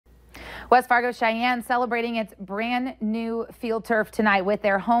West Fargo Cheyenne celebrating its brand new field turf tonight with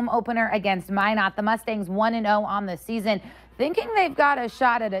their home opener against Minot. The Mustangs 1-0 on the season, thinking they've got a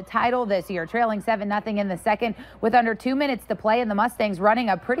shot at a title this year, trailing 7-0 in the second with under 2 minutes to play, and the Mustangs running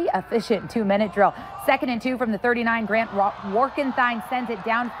a pretty efficient 2-minute drill. 2nd and 2 from the 39. Grant Warkenthine sends it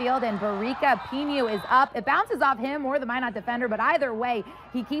downfield, and Barika Pinu is up. It bounces off him or the Minot defender, but either way,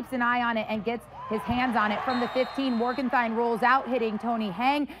 he keeps an eye on it and gets his hands on it from the 15. Warkenthine rolls out, hitting Tony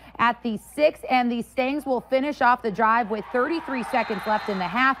Hang at the 6, and the Stangs will finish off the drive with 33 seconds left in the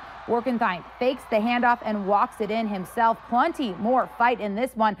half. Warkenthine fakes the handoff and walks it in himself. Plenty more fight in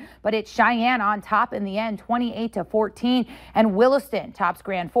this one, but it's Cheyenne on top in the end, 28-14, and Williston tops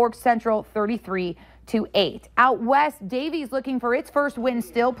Grand Forks Central 33-8. Out west, Davies looking for its first win,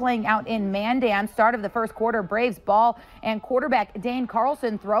 still playing out in Mandan. Start of the first quarter, Braves ball, and quarterback Dane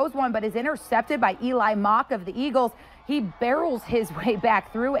Carlson throws one but is intercepted by Eli Mock of the Eagles. He barrels his way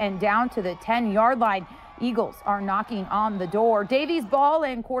back through and down to the 10-yard line. Eagles are knocking on the door. Davies ball,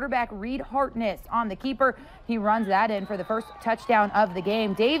 and quarterback Reed Hartness on the keeper. He runs that in for the first touchdown of the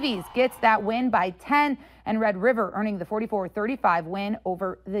game. Davies gets that win by 10, and Red River earning the 44-35 win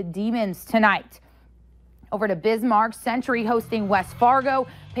over the Demons tonight. Over to Bismarck, Century hosting West Fargo.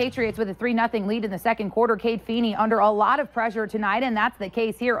 Patriots with a 3-0 lead in the second quarter. Cade Feeney under a lot of pressure tonight, and that's the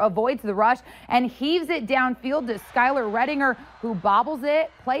case here. Avoids the rush and heaves it downfield to Skylar Redinger, who bobbles it.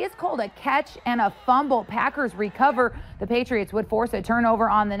 Play is called a catch and a fumble. Packers recover. The Patriots would force a turnover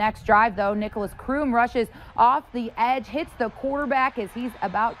on the next drive, though. Nicholas Kroom rushes off the edge, hits the quarterback as he's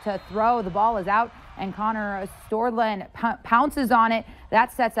about to throw. The ball is out, and Connor Storland pounces on it.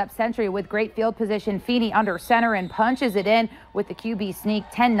 That sets up Century with great field position. Feeney under center and punches it in with the QB sneak.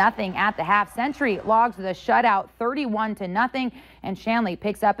 10-0 at the half. Century logs the shutout 31-0, and Shanley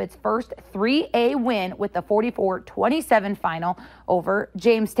picks up its first 3A win with the 44-27 final over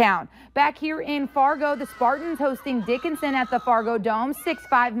Jamestown. Back here in Fargo, the Spartans hosting Dickinson at the Fargo Dome.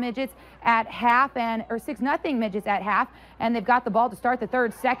 6-5 midgets at half, or 6-0 midgets at half, and they've got the ball to start the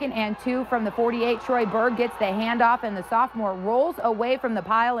third. 2nd and 2 from the 48. Troy Berg gets the handoff, and the sophomore rolls away from the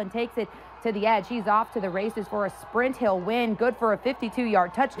pile and takes it to the edge. He's off to the races for a sprint. He'll win, good for a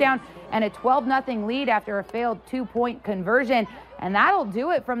 52-yard touchdown and a 12-0 lead after a failed 2-point conversion. And that'll do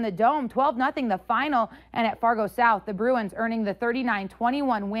it from the Dome. 12-0 the final. And at Fargo South, the Bruins earning the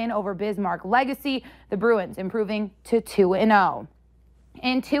 39-21 win over Bismarck Legacy. The Bruins improving to 2-0.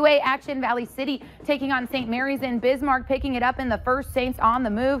 In 2A action, Valley City taking on St. Mary's in Bismarck, picking it up in the first. Saints on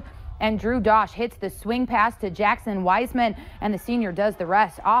the move, and Drew Dosh hits the swing pass to Jackson Wiseman, and the senior does the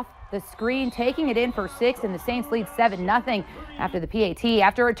rest. Off the screen, taking it in for 6, and the Saints lead 7-0 after the PAT.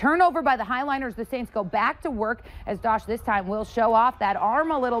 After a turnover by the Highliners, the Saints go back to work as Dosh this time will show off that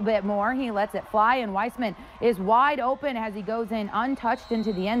arm a little bit more. He lets it fly, and Weissman is wide open as he goes in untouched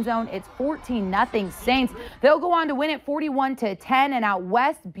into the end zone. It's 14-0 Saints. They'll go on to win it 41-10, and out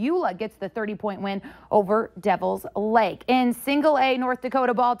west, Beulah gets the 30-point win over Devil's Lake. In single A North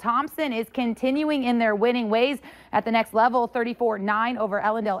Dakota ball, Thompson is continuing in their winning ways at the next level, 34-9 over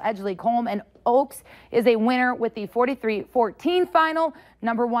Ellendale Edgeley-Colm, and Oaks is a winner with the 43-14 final.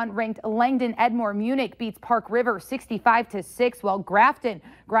 Number 1 ranked Langdon Edmore Munich beats Park River 65-6, while Grafton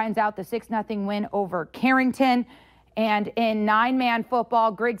grinds out the 6-0 win over Carrington. And in 9-man football,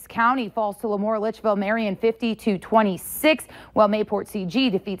 Griggs County falls to Lemoore Litchfield Marion 50-26, while Mayport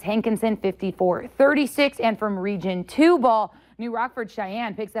CG defeats Hankinson 54-36. And from Region 2 ball, New Rockford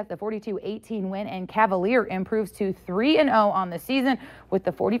Cheyenne picks up the 42-18 win, and Cavalier improves to 3-0 on the season with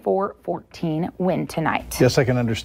the 44-14 win tonight. Yes, I can understand.